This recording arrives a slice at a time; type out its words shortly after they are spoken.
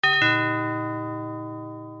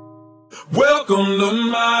Welcome to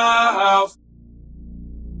my house.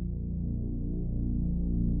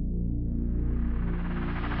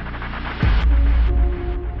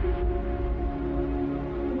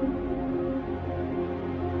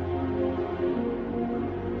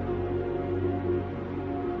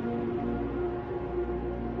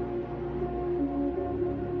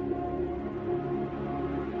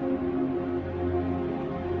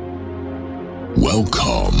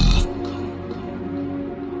 Welcome.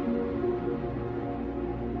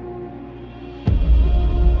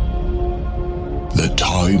 The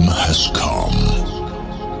time has come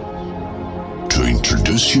to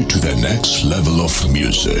introduce you to the next level of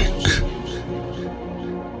music.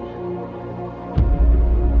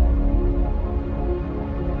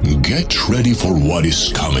 Get ready for what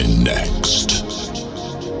is coming next.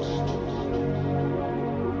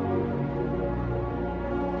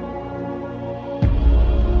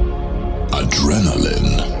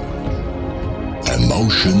 Adrenaline,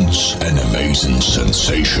 emotions, and amazing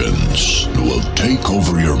sensations will take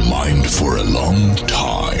over your mind for a long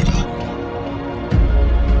time.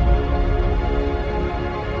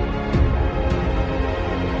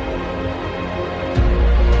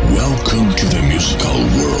 Welcome to the musical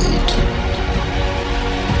world.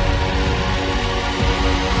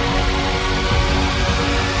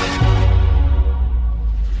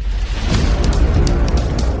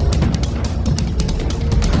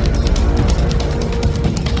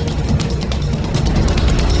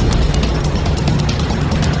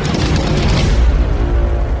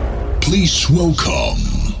 Please welcome.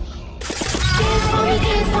 Dance for me,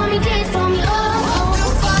 dance for me, dance for me, oh. Do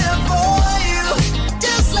fire for you,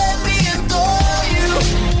 just let me adore you.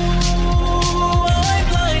 I'm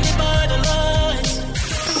blinded by the lights.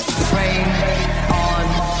 Rain on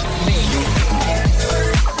me.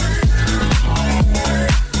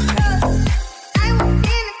 I'm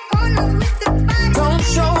in a corner with the fire. Don't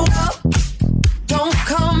show up, don't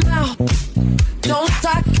come out, don't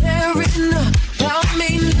start caring about me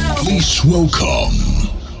now. Please welcome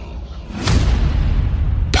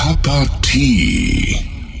Papa T.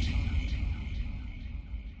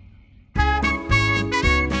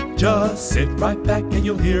 Just sit right back and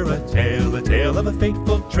you'll hear a tale of a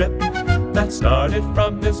fateful trip that started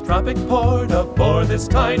from this tropic port aboard this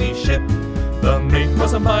tiny ship. The mate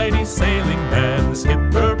was a mighty sailing man, the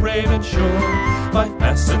skipper brave and sure. 5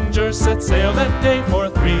 passengers set sail that day for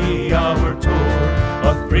a 3-hour tour,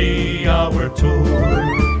 a 3-hour tour.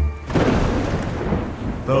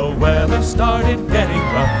 The weather started getting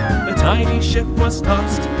rough, the tiny ship was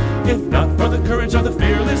tossed. If not for the courage of the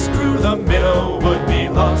fearless crew, the minnow would be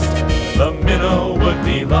lost. The minnow would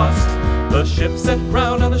be lost. The ship set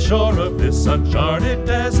ground on the shore of this uncharted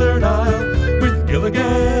desert isle, with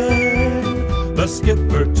Gilligan, the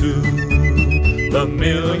skipper too, the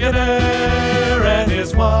millionaire and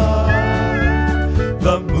his wife,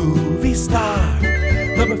 the movie star,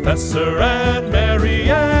 the professor and Mary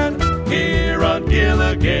Ann, here on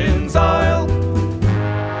Gilligan's Isle.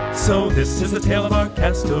 So this is the tale of our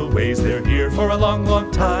castaways. They're here for a long,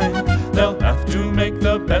 long time. They'll have to make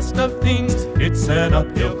the best of things. It's an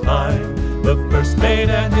uphill climb. The first mate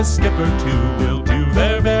and his skipper too will do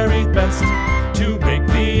their very best to make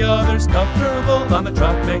the others comfortable on the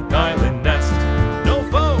tropic island nest. No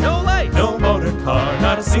phone, no light, no motor car,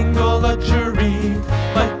 not a single luxury.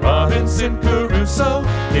 Like Robinson Crusoe,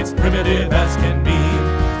 it's primitive as can be.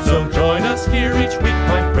 So join us here each week,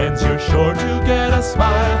 my friends. You're sure to get a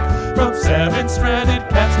smile from 7 stranded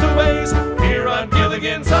castaways here on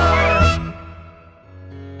Gilligan's Isle.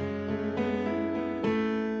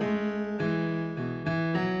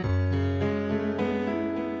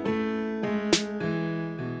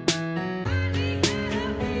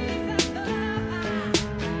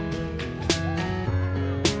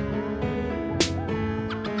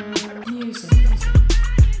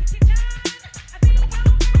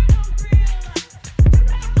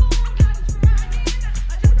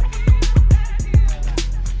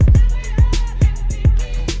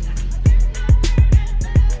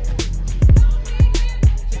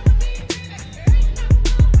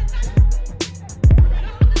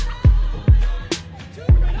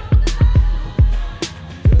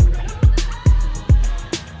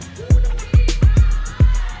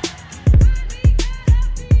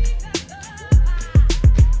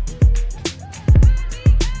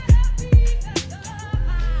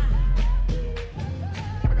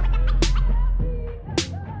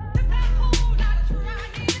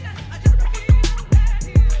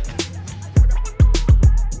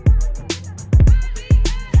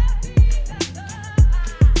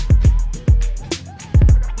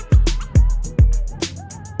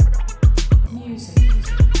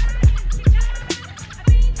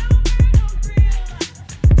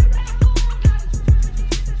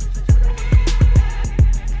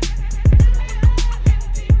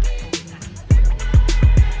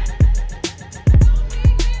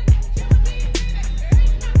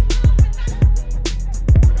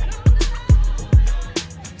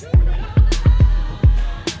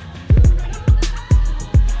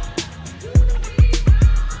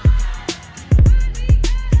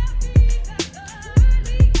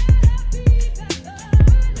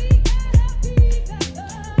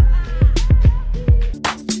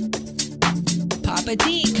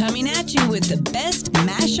 the best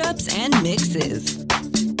mashups and mixes.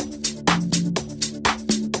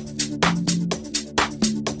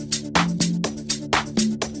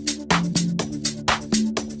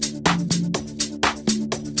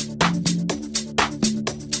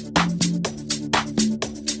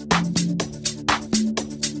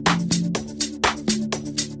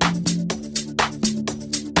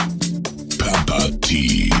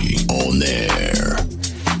 On air.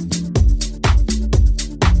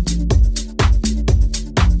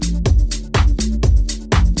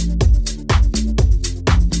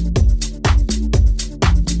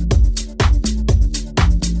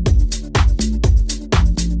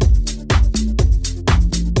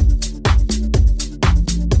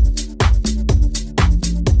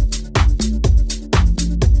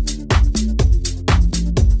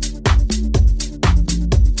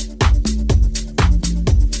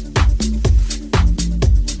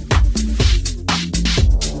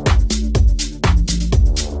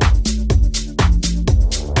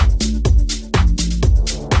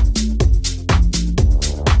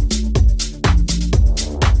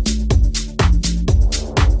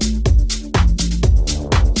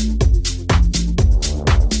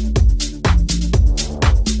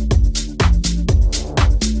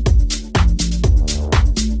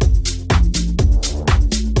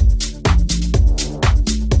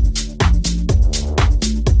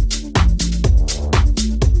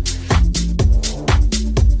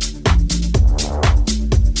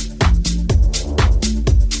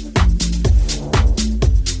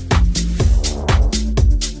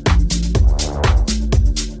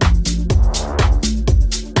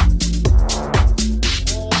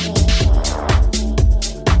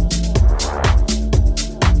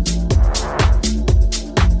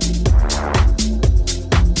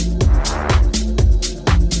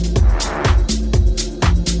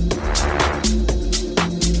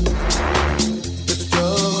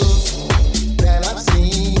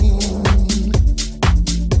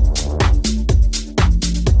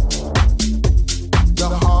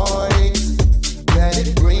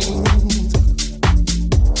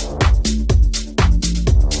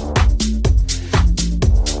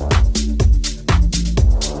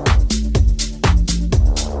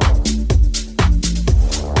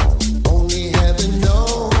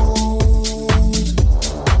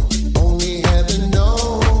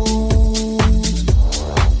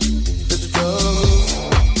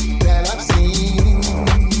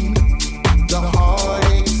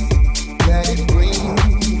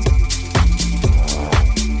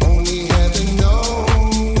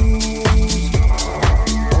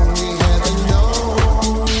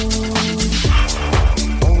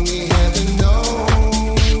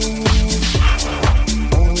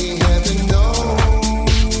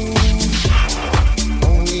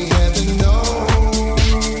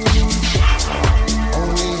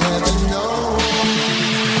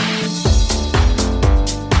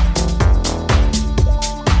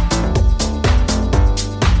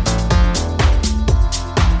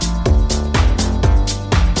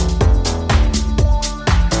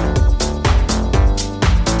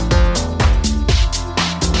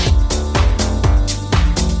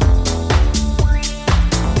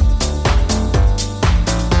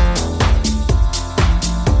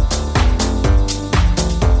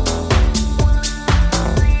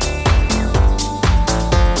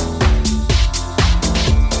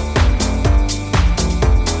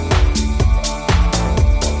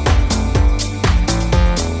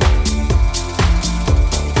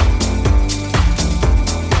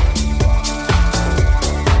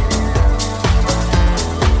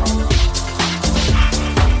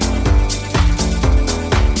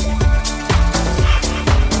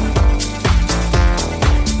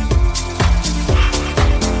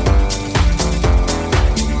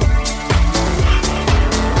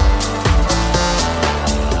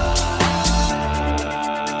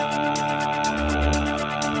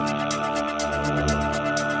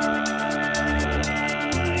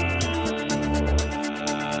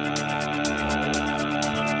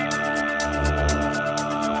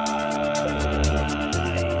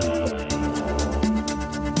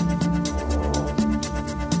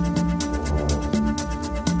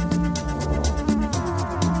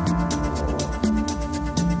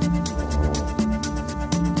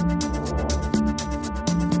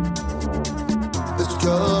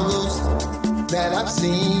 that I've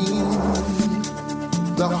seen,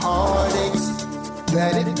 the heartaches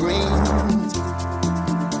that it brings.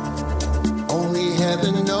 Only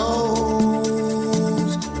heaven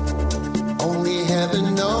knows, only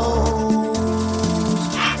heaven knows,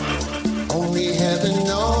 only heaven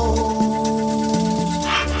knows,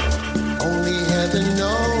 only heaven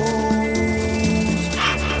knows.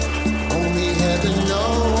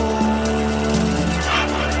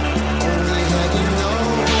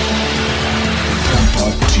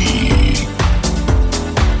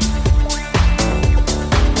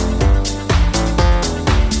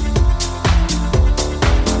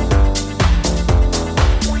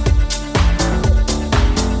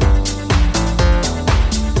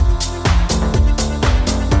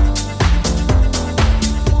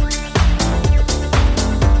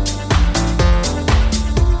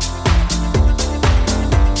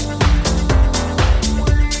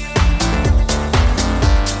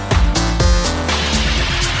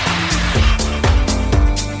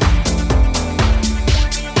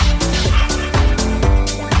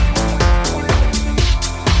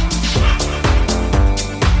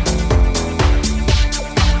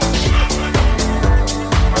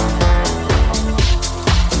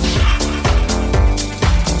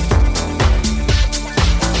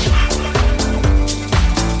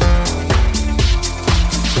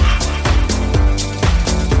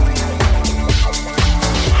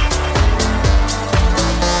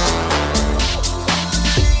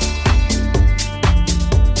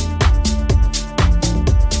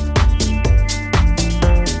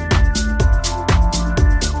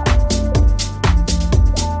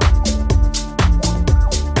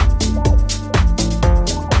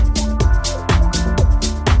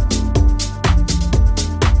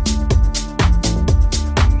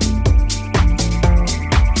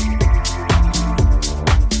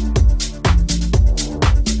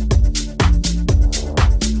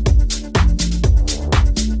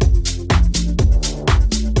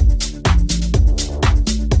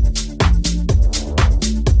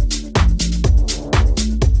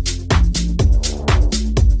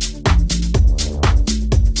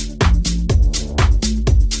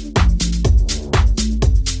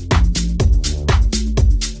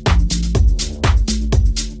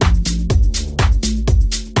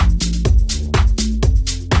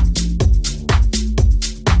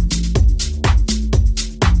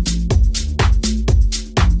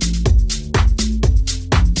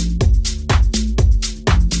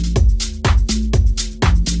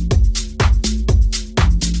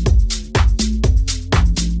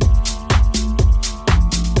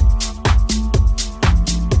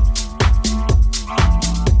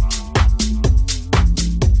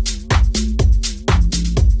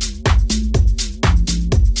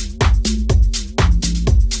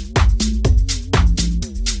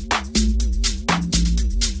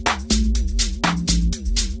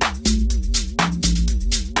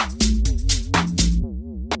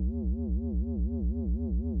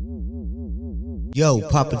 Yo,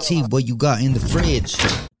 Papa T, what you got in the fridge?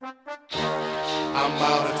 I'm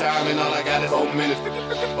out of time and all I got is 4 minutes.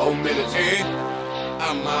 4 minutes, eh?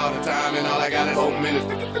 I'm out of time and all I got is 4 minutes.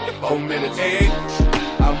 4 minutes, eh?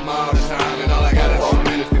 I'm out of time and all I got is 4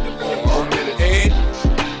 minutes. 4 minutes, eh?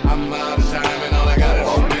 I'm out of time and all I got is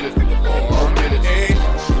 4 minutes. 4 minutes, eh?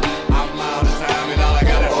 I'm out of time and all I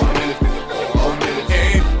got is 4 minutes. 4 minutes,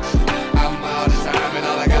 eh? I'm out of time and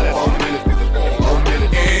all I got is 4 minutes. 4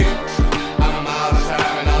 minutes, eh? I'm out of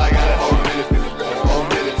time and all I got is 4 minutes. 4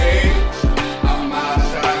 minutes, eh? I'm out of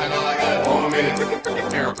time and all I got is 4 minutes.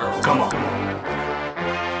 Come on.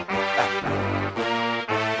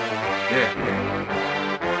 Yeah.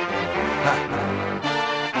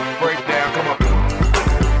 Break down, come on.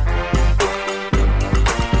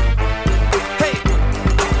 Hey,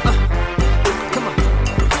 come on,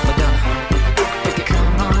 Madonna. Pick it.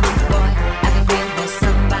 Come on, boy, I've been waiting for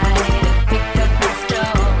somebody to pick up my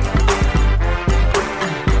straw.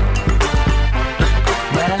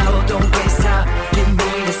 Well, don't waste time. Give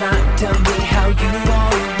me the sign. Tell me how you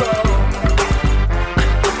want to roll.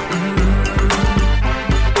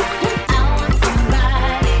 I want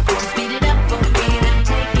somebody to speed it up for me, then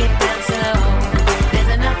take it down slow. There's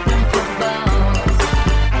enough room for both.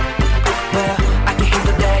 Well, I can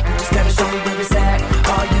handle that. You just gotta show me where it's at.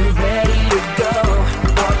 Are you ready to go?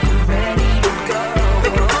 Are you ready to go?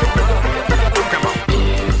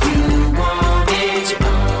 If you want it, you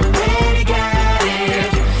already got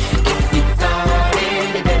it. If you thought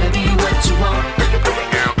it, it better be what you want.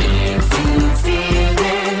 If you feel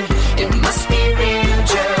it, it must be real.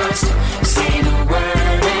 Just say the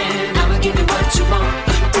word and I'ma give you what you want.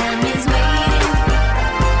 Time is waiting,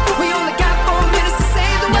 We only got 4 minutes to say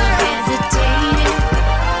the no word. hesitating.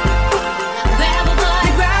 Grab a boy,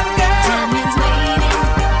 Grab a girl. time is waiting,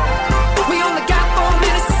 We only got 4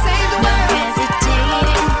 minutes to say the no word.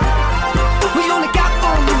 hesitating. We only got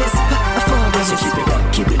 4 minutes. 4 minutes. So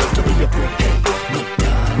keep it up to be a break. Hey,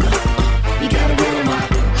 Madonna, you gotta get on my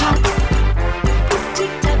hop.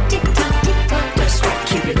 Tick tock, tick tock, tick tock. That's right,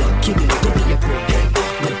 keep it up to be a break. Hey,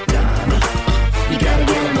 Madonna, you gotta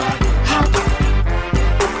get on my hop.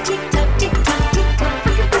 Tick tock, tick tock, tick tock.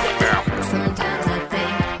 Sometimes I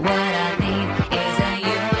think what I need is a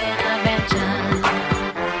human intervention.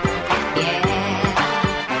 Yeah.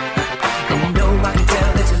 And you know I can tell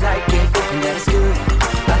that you like it, and that it's good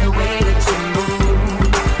by the way that you move.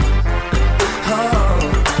 Oh,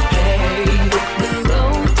 hey. The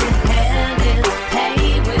road to hell is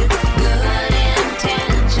paved with good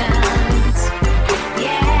intentions.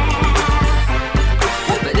 Yeah.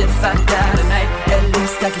 But if I die tonight, at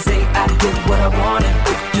least I can say I did what I wanted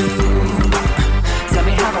to do. Tell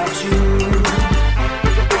me, how about you?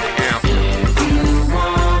 If you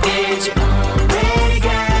want it, you already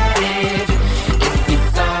got it. If you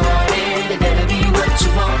thought it, it better be what you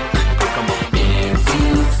want. If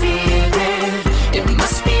you feel it, it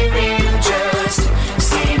must be real. Just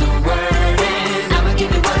say the word and I'ma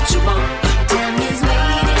give you what you want. Time is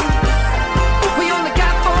waiting, We only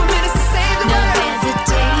got 4 minutes to say the no word.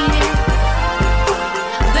 hesitating.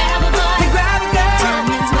 Grab a boy, Grab a girl. time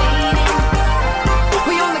is waiting,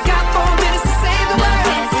 We only got 4 minutes to say the no word.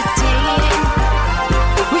 hesitating.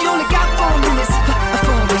 We only got 4 minutes.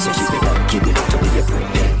 4 minutes. So keep it up to be a break.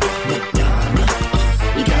 Hey, Madonna,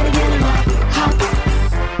 you gotta get on my hop.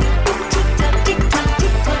 Tick tock, tick tock,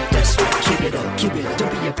 tick tock. That's right, keep it up to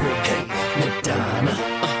be a break. Hey, Madonna,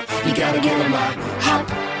 you gotta get on my hop.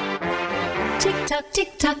 Tick tock, tick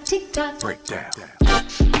tock, tick tock. Break down.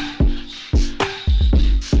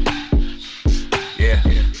 Yeah.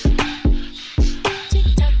 Tick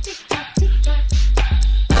tock, tick tock, tick tock.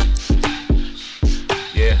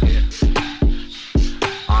 Yeah.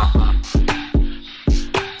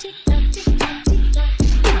 Tick tock, tick tock, tick tock.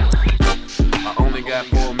 I only got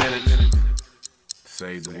 4 minutes to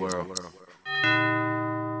save the world.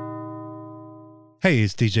 Hey,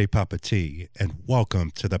 it's DJ Papa T, and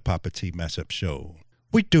welcome to the Papa T Mashup Show.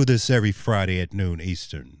 We do this every Friday at noon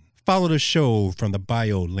Eastern. Follow the show from the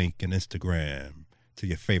bio link in Instagram to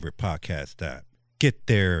your favorite podcast app. Get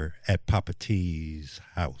there at Papa T's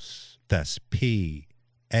house. That's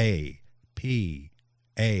PAPATZHOUSE.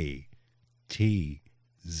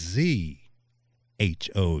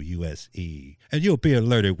 And you'll be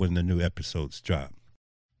alerted when the new episodes drop.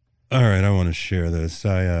 All right, I want to share this.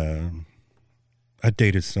 I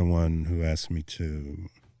dated someone who asked me to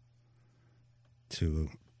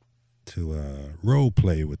role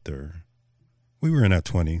play with her. We were in our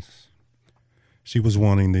 20s. She was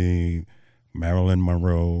wanting the Marilyn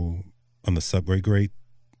Monroe on the subway grate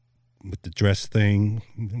with the dress thing.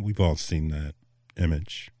 We've all seen that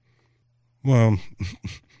image. Well,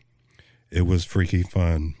 It was freaky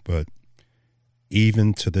fun, but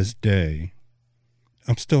even to this day,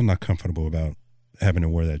 I'm still not comfortable about having to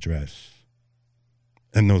wear that dress.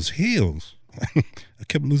 And those heels, I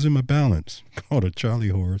kept losing my balance. Called a Charlie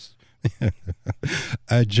horse.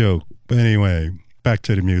 I joke. But anyway, back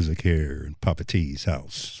to the music here in Papa T's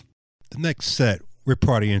house. The next set, we're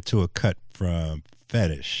partying to a cut from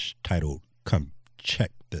Fetish titled Come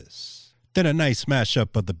Check This. Then a nice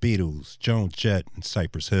mashup of the Beatles, Joan Jett and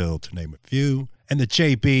Cypress Hill, to name a few. And the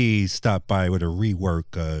JBs stopped by with a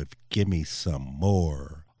rework of Gimme Some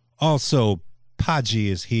More. Also, Paji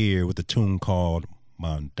is here with a tune called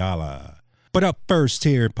Mandala. But up first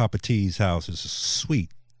here in Papa T's house is a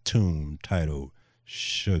sweet tune titled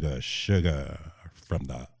Sugar Sugar from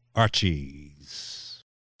the Archies.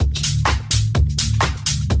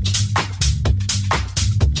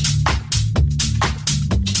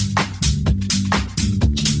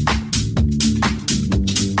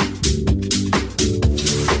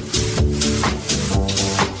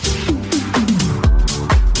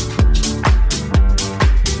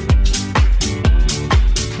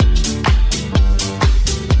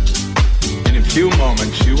 Few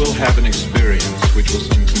moments you will have an experience which will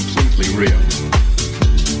seem completely real.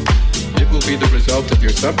 It will be the result of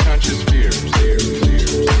your subconscious fears.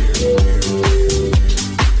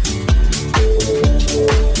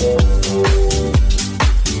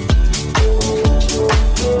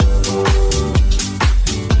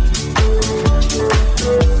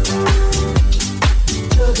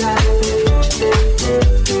 Sugar,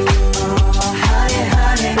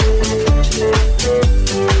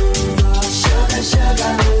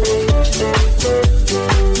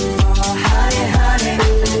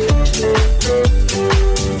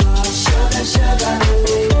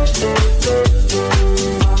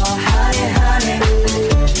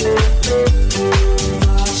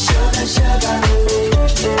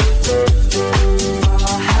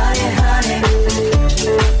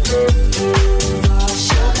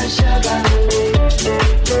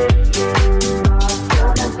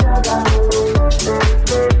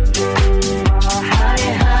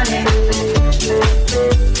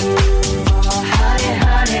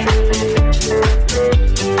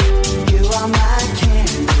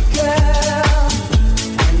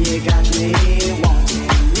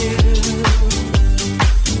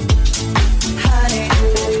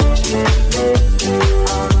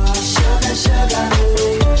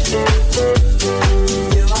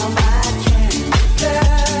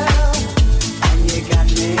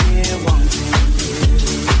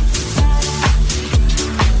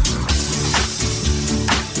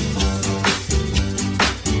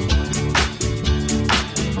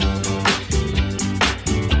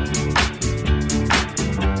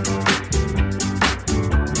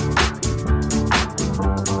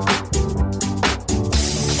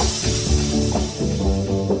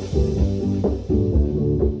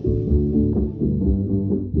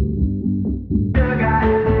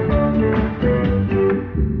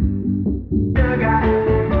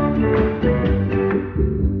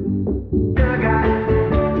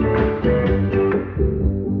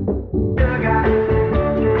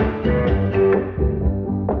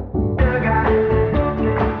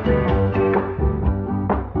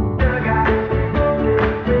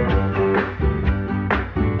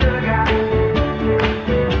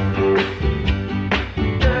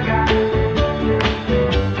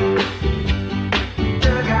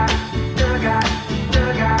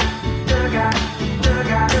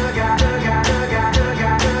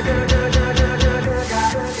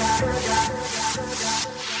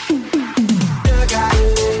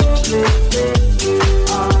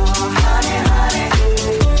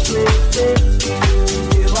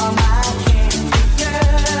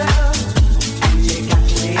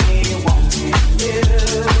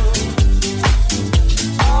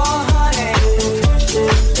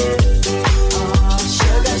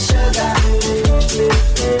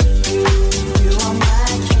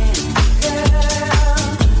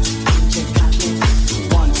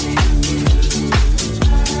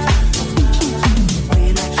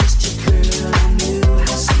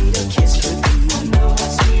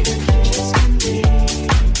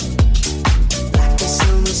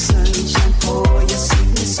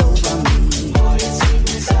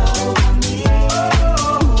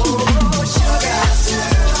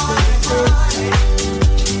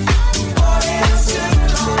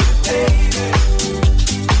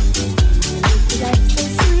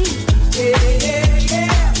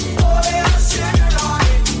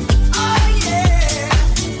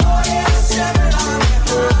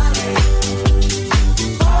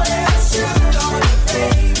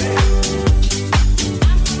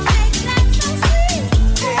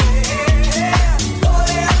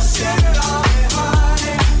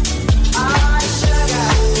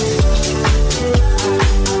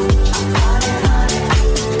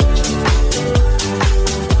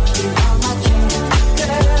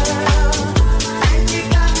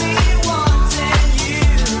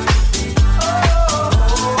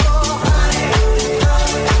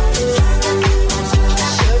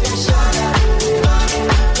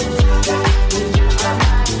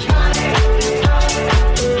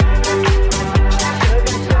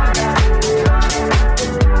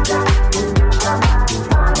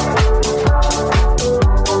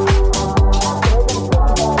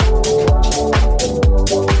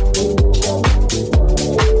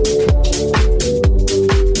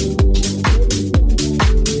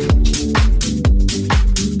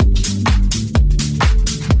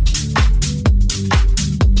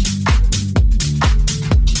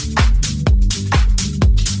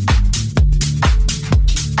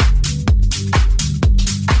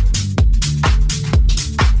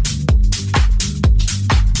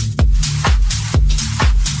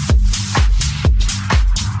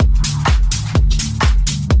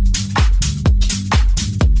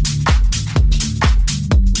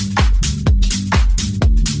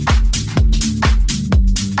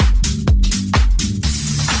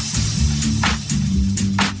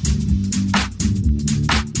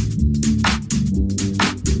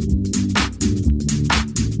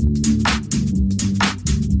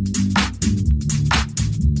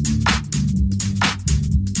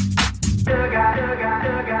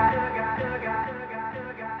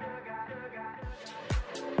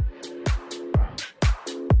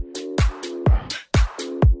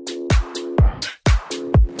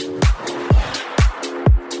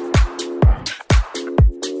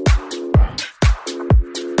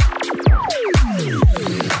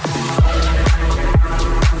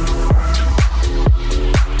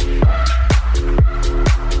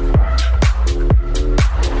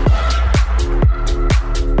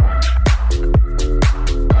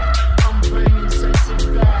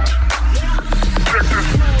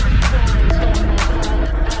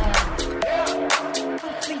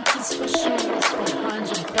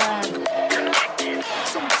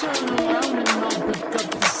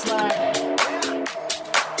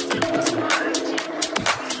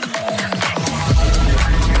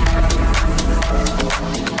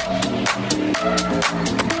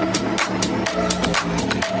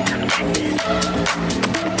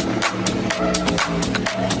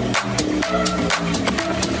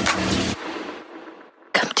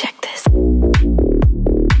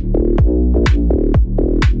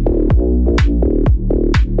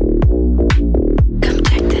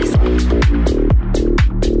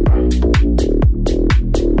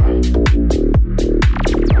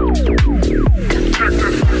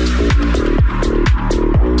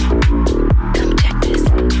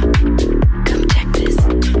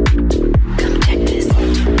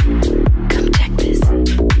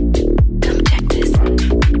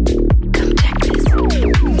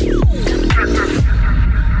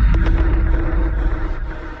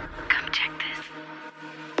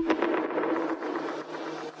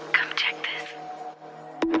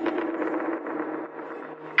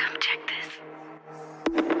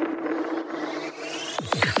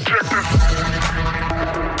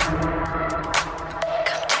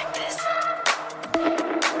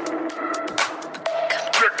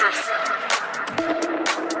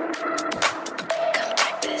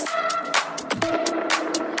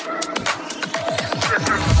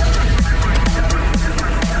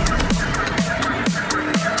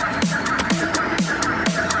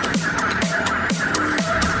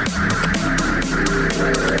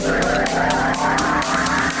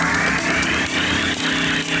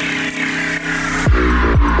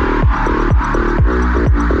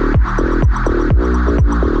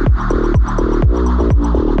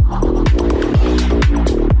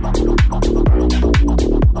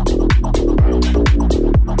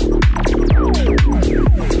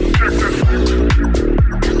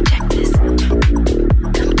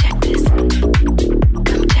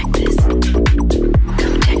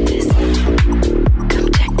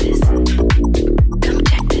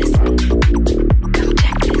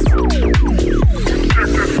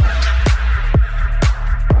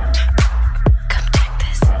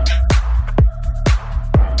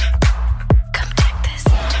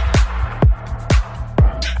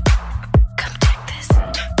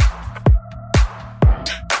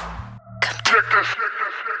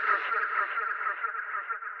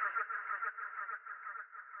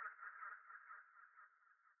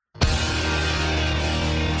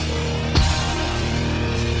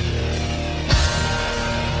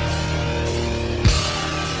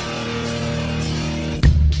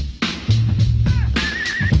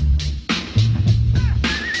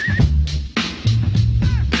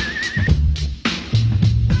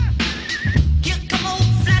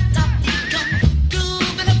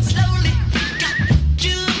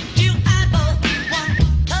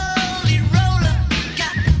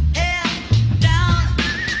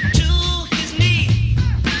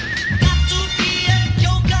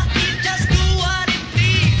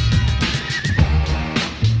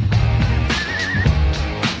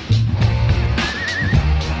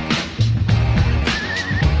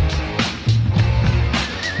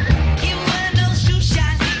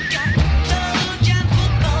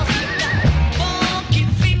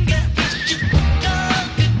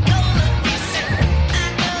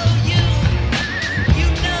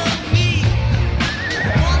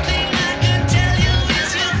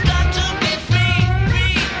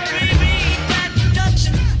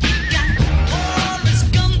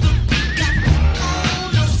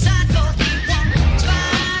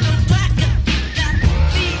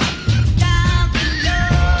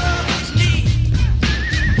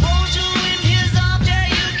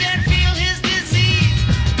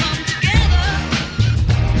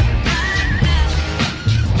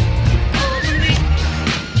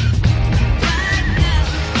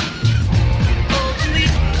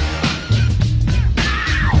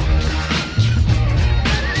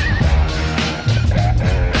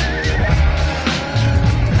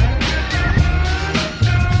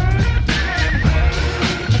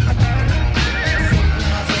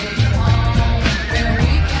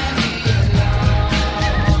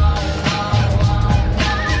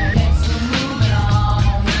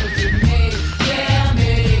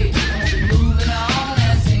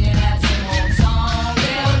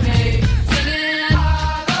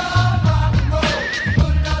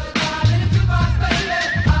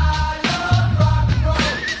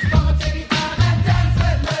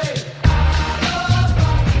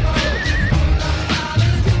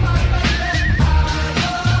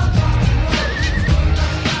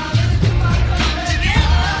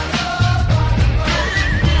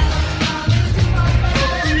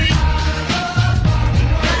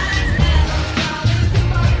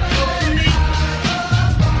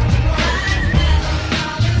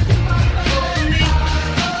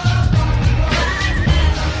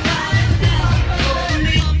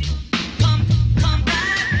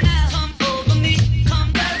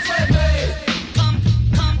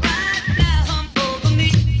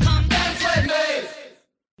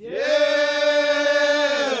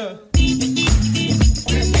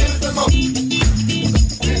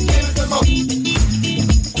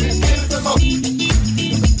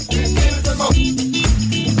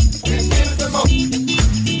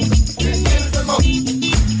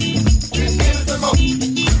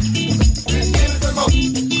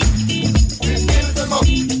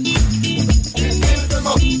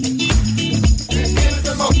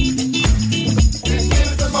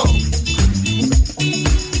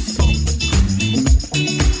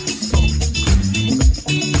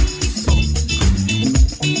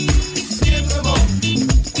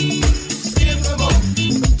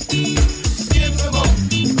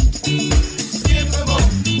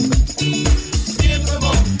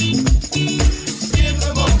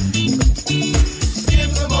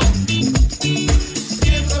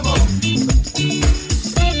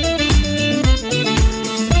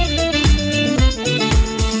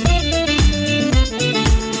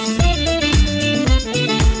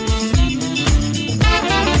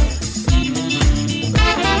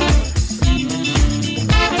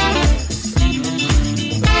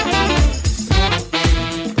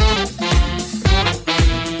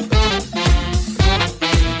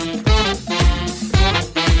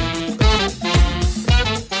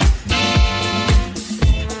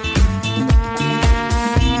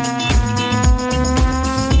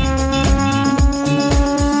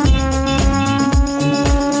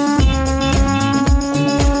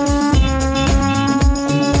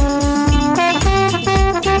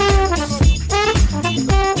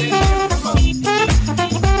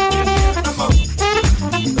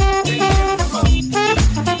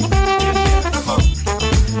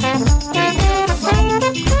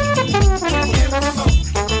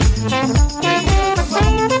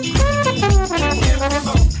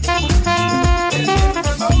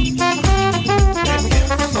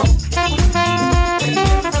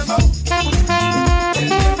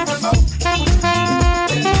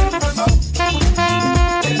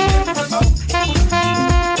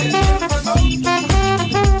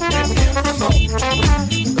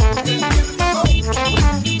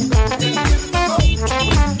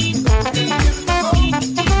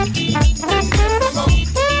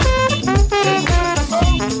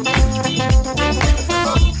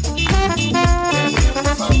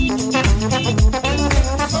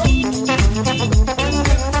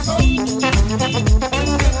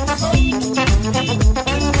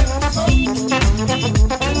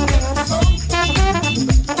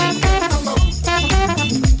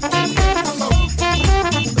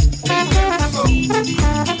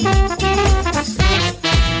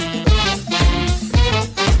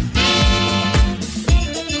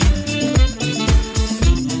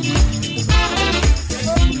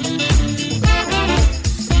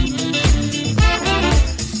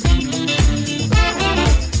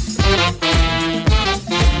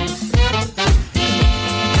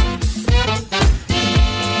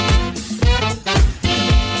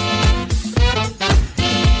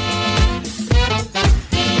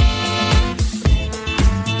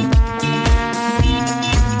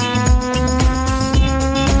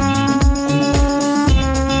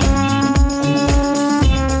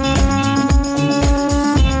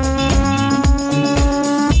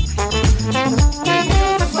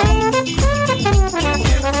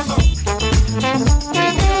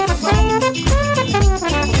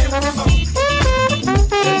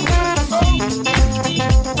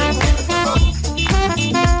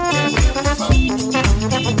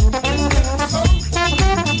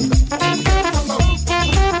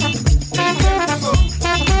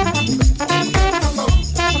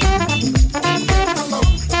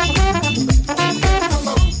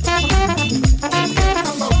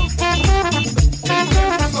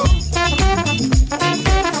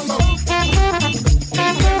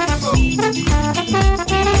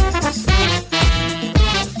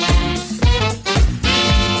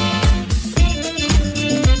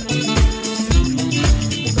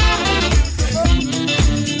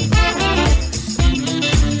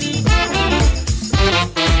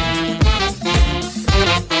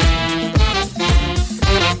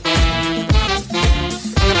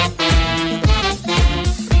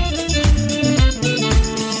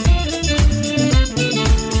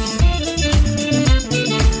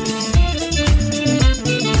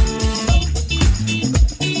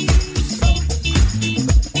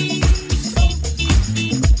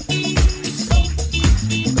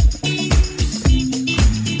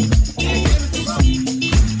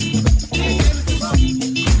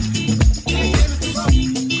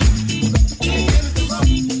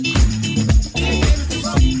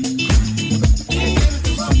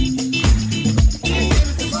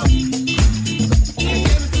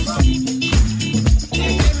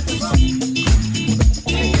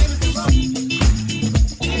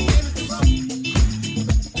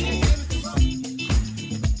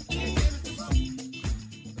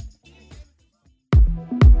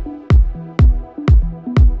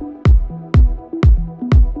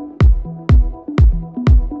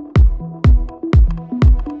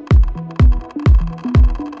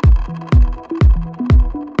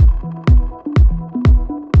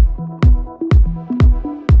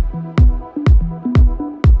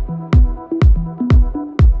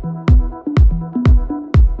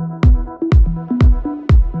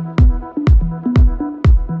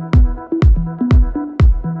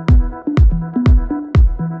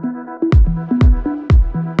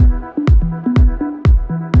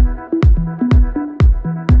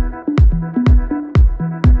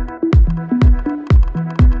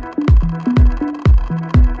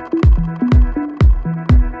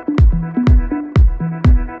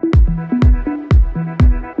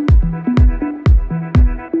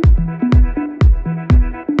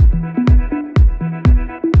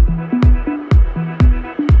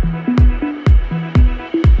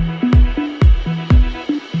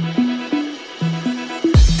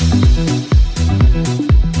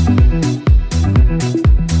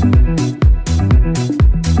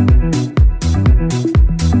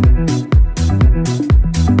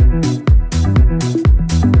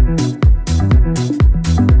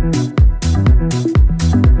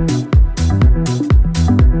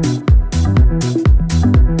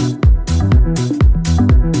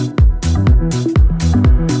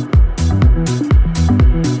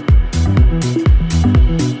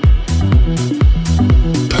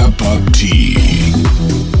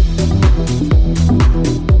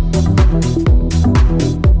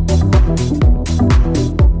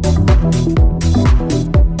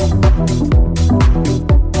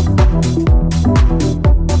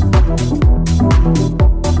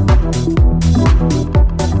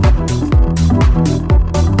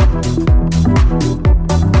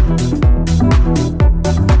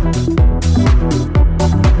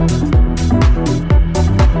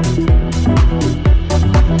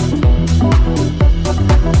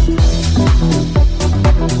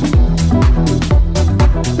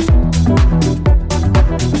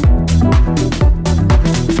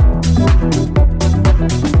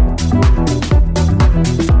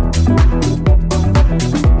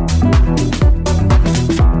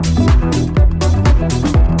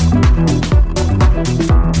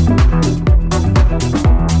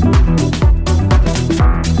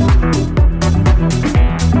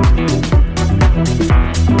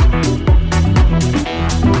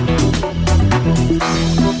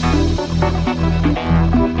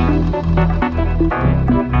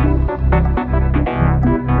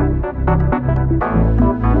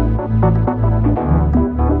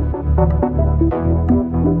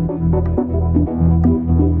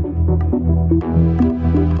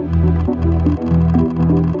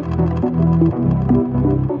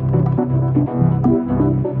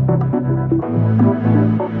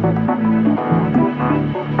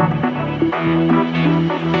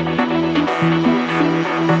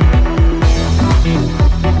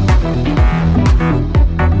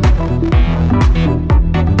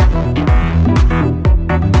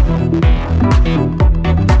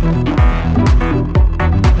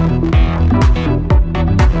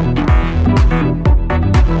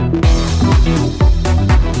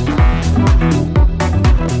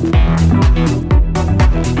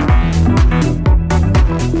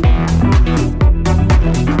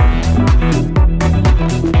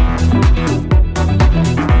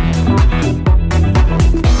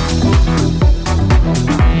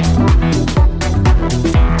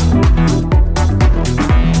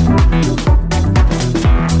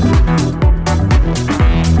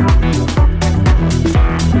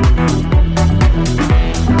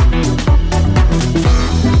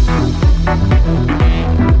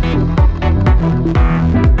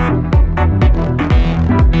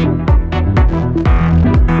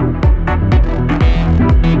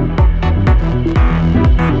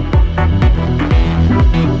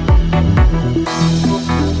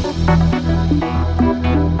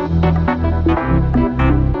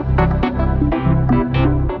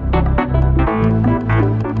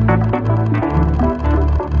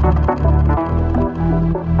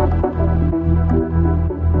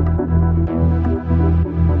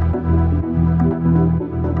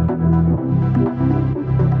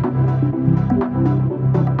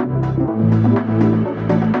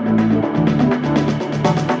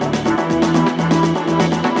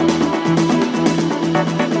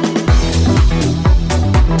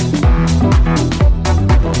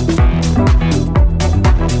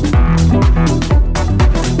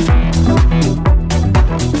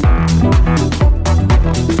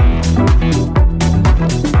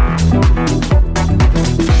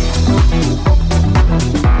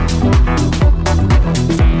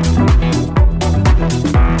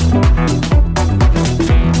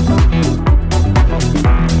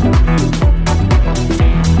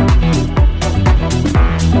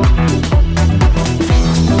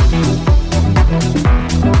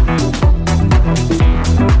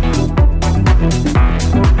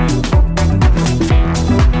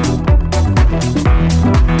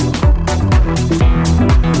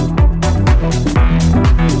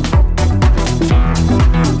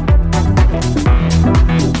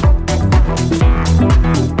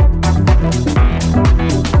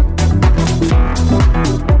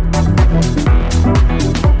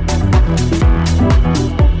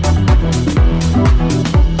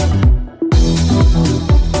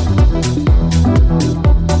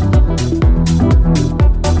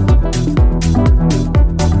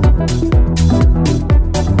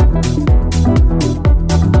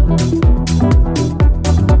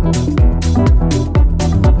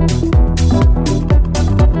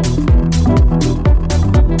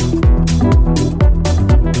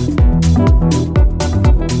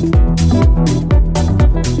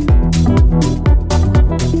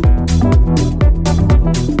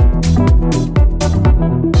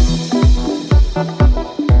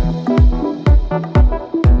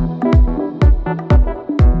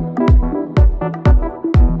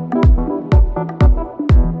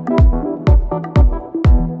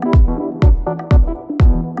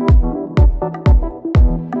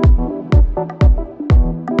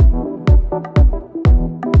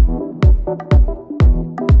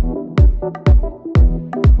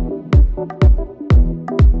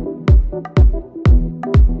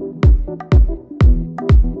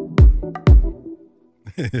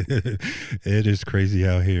 It is crazy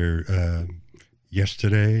out here.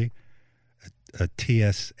 Yesterday, a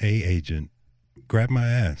TSA agent grabbed my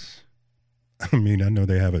ass. I mean, I know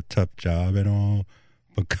they have a tough job and all,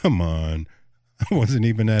 but come on. I wasn't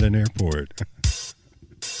even at an airport.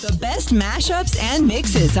 The best mashups and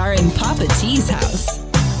mixes are in Papa T's house.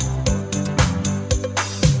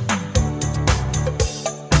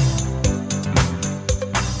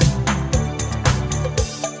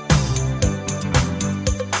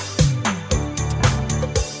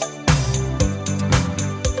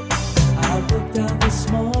 I looked out this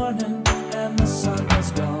morning and the sun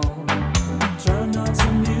was gone. Turned on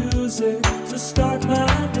some music to start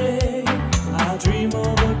my day. I dream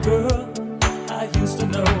of a girl I used to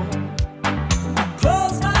know. I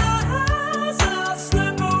close my eyes and I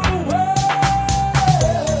slip away.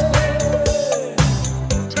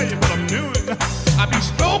 Tell you what I'm doing. I be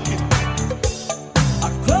stroking. I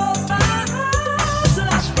close my eyes and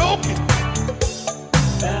I Stroke it.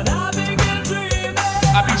 and I begin dreaming.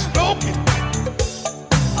 I be stroking.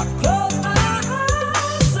 I close my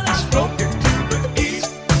eyes and I I stroke it to the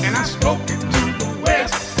east and I stroke it to the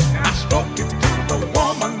west. And I stroke it to the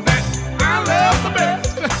woman that I love the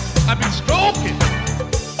best. I be stroking.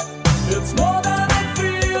 it's more than a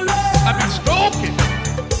feeling. I be stroking.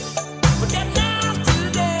 But yet now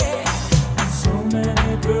today, so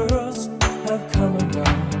many girls have come and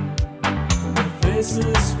gone. Their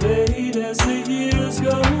faces fade as the years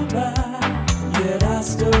go by. Yet I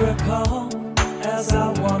still recall as I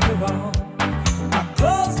wander on. I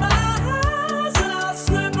close my eyes and I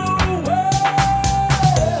slip away.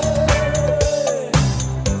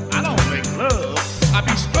 I don't make love. I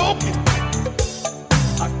be stroking.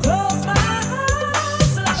 I close my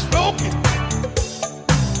eyes and I stroke it.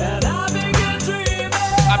 I begin dreaming.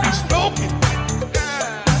 I be stroking.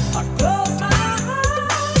 I close my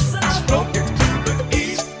eyes and I stroke it to the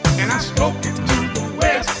east and I stroke it to the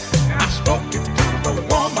west. And I stroke it to the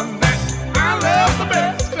woman that I love the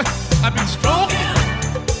best. I be stroking.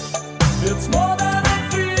 it's more than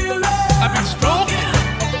a feeling. I be stroking.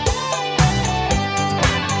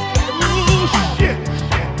 Ooh, shit.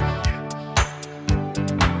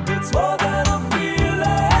 It's more than a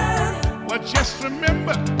feeling. Well, just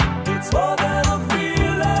remember, It's more than a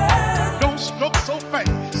feeling. don't stroke so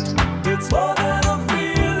fast. It's more than a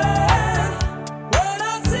feeling. When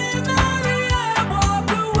I see Marianne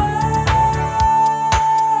walk away.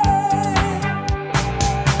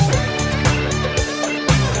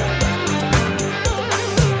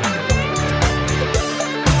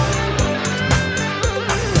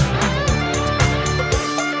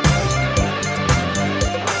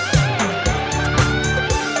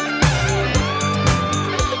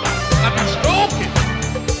 I be stroking.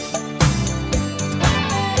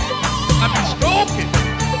 I be stroking.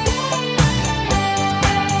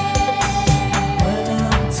 When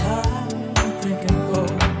I'm tired and thinking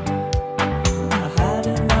cold, I hide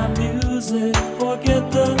in my music,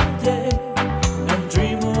 forget the day, and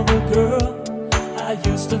dream of a girl I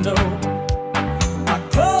used to know. I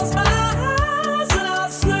close my eyes and I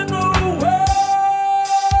slip away.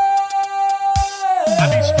 I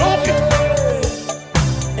be stroking.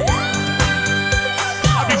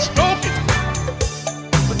 I be stroking.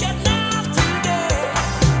 Forget now today.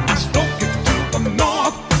 I stroke it to the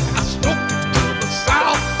north. I stroke it to the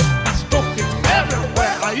south. I stroke it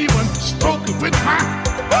everywhere. I even stroke it with my.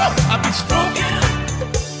 I be stroking.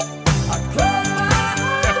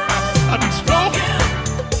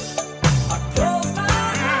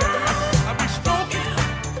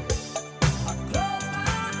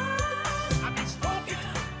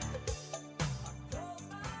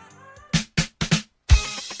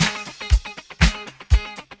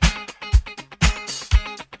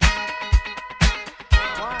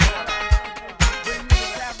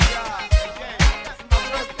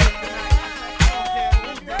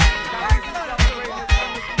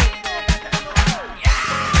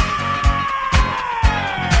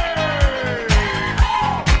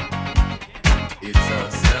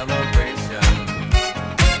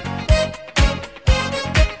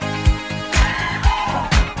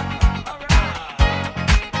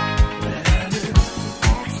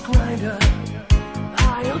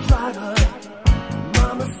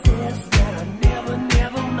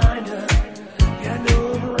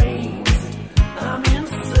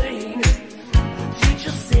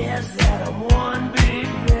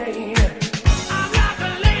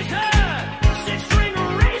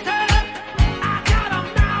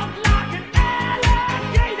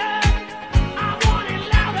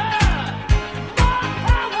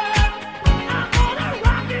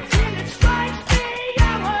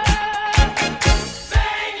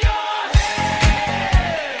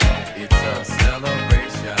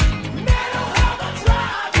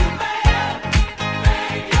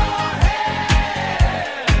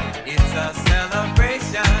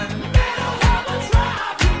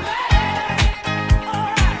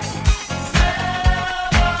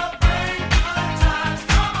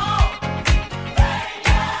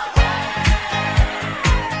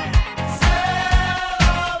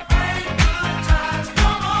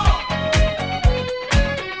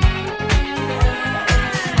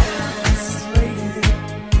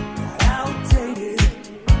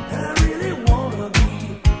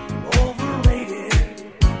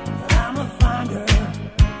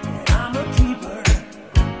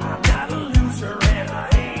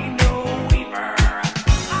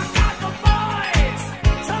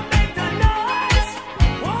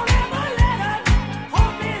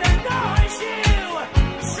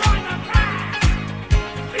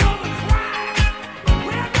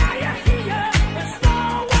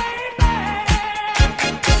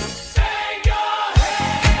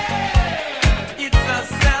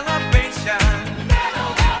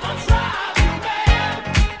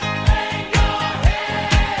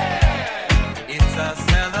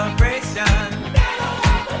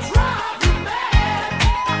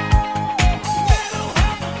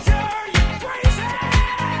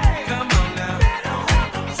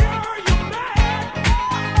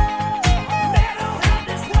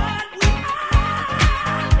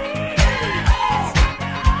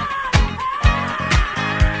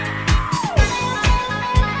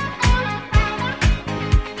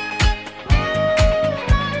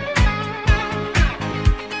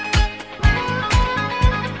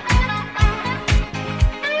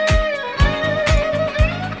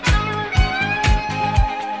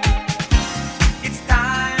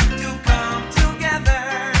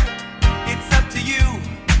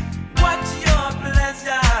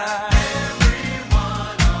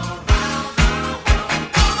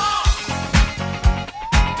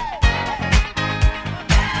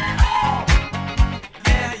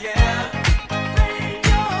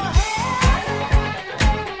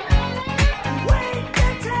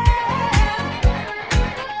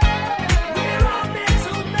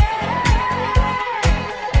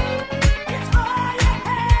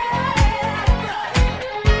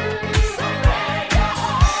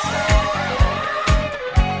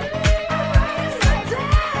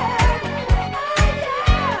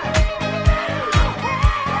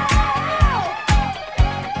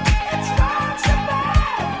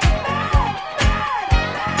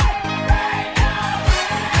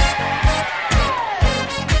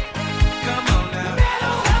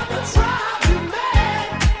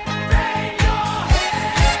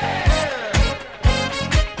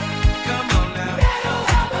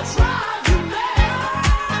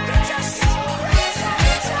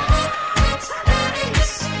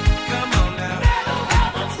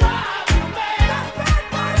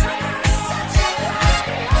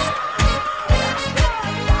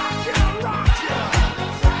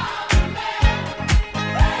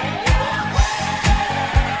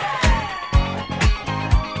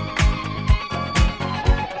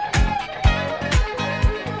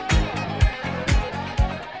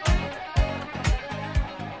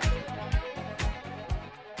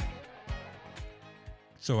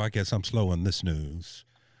 So I guess I'm slow on this news.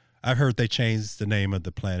 I've heard they changed the name of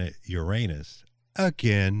the planet Uranus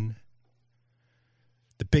again.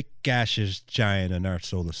 The big gaseous giant in our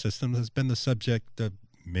solar system has been the subject of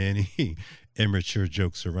many immature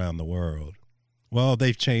jokes around the world. Well,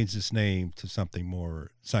 they've changed its name to something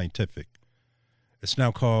more scientific. It's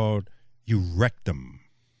now called Eurectum.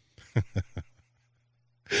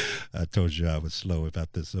 I told you I was slow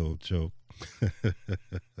about this old joke.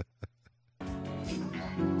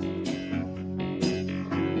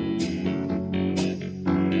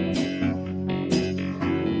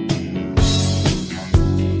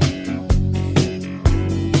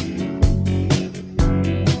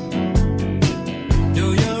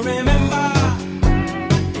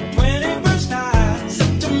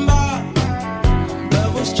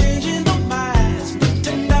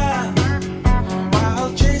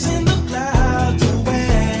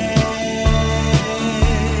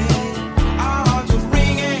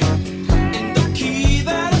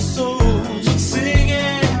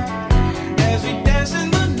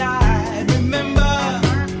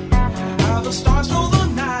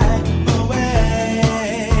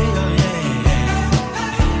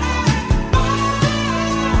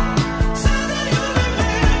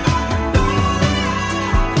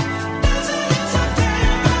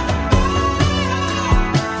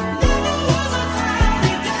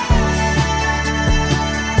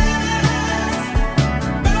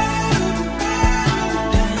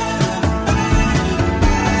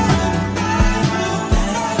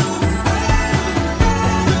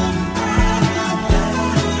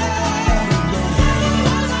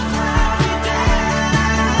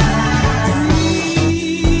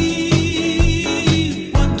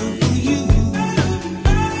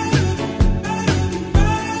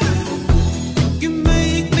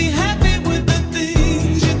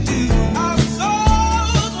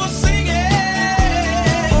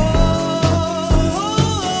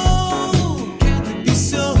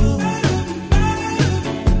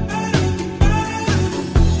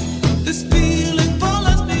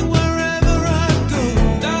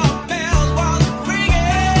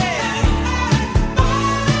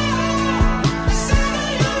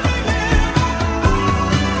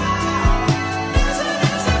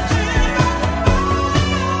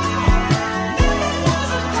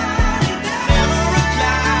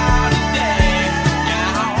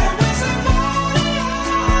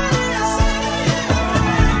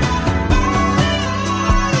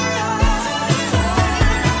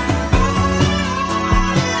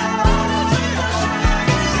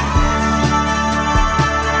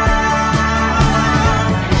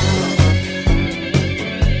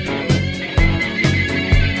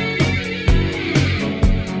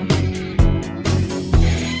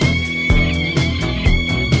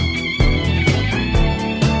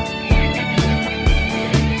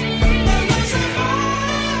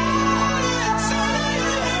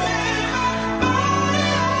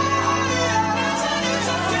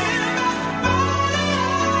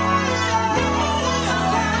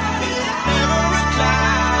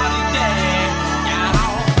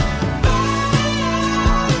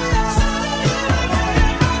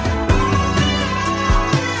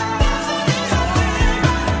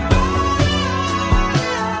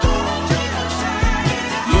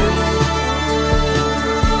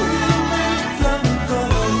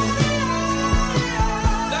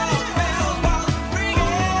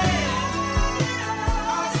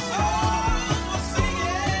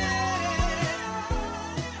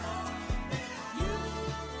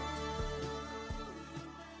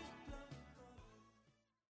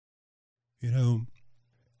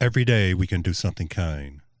 Every day we can do something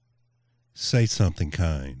kind. Say something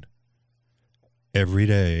kind. Every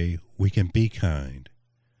day we can be kind,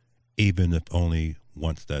 even if only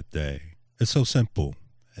once that day. It's so simple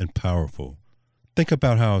and powerful. Think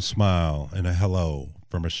about how a smile and a hello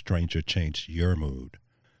from a stranger changed your mood.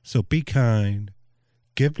 So be kind,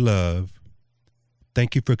 give love.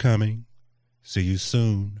 Thank you for coming. See you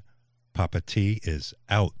soon. Papa T is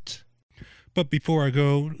out. But before I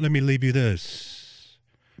go, let me leave you this.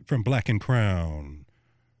 From Black and Crown,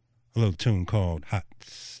 a little tune called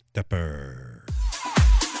Hotstepper.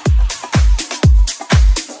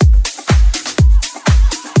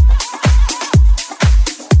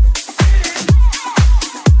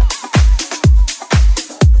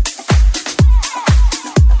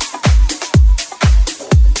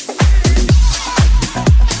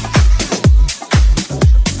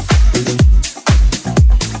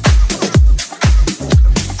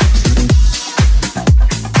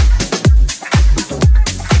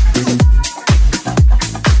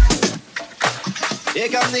 Here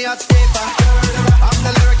come the hot stepper. I'm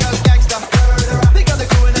the lyrical gangster. Pick up the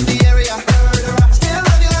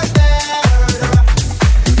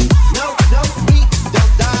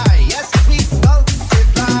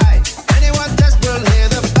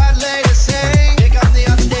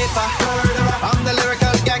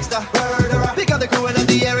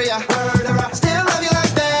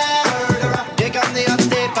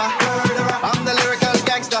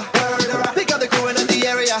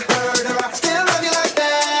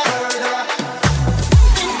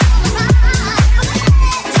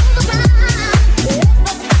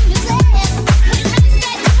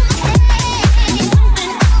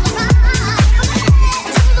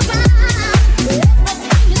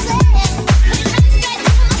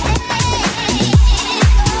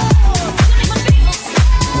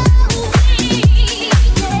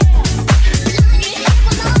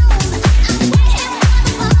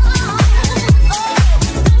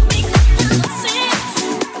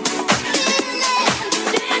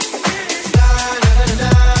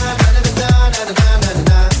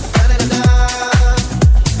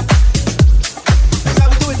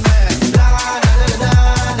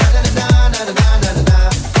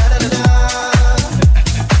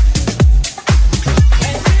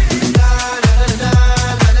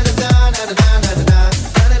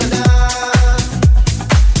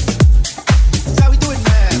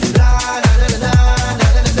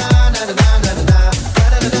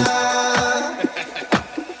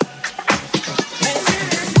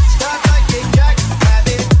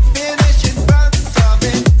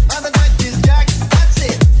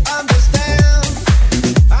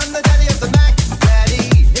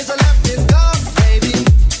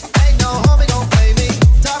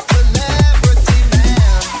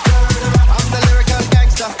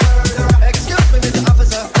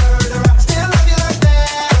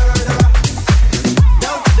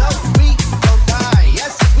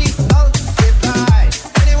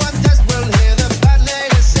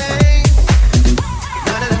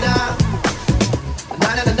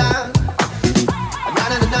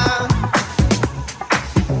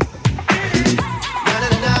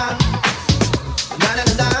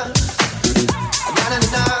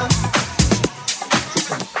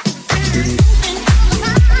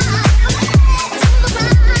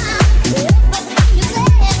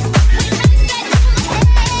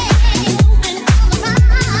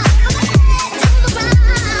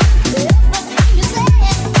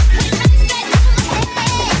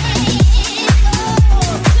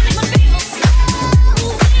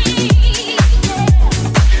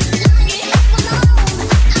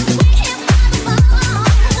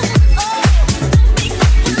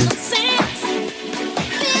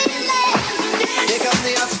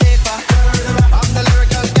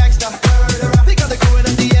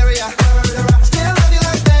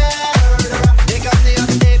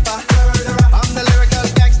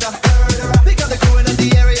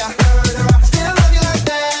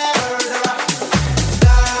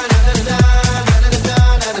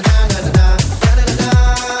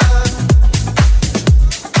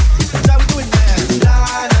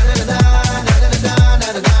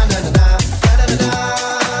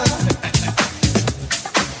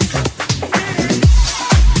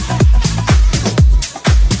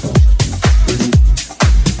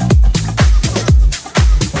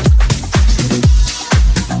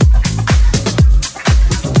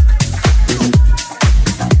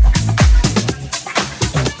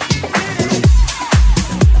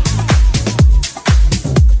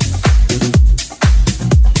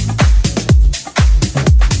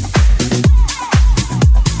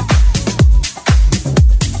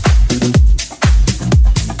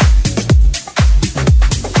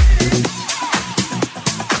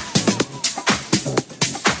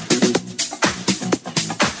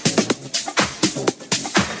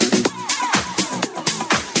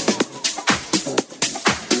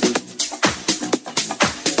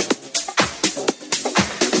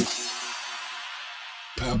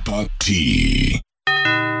Papa T.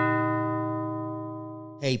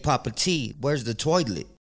 Hey, Papa T, where's the toilet?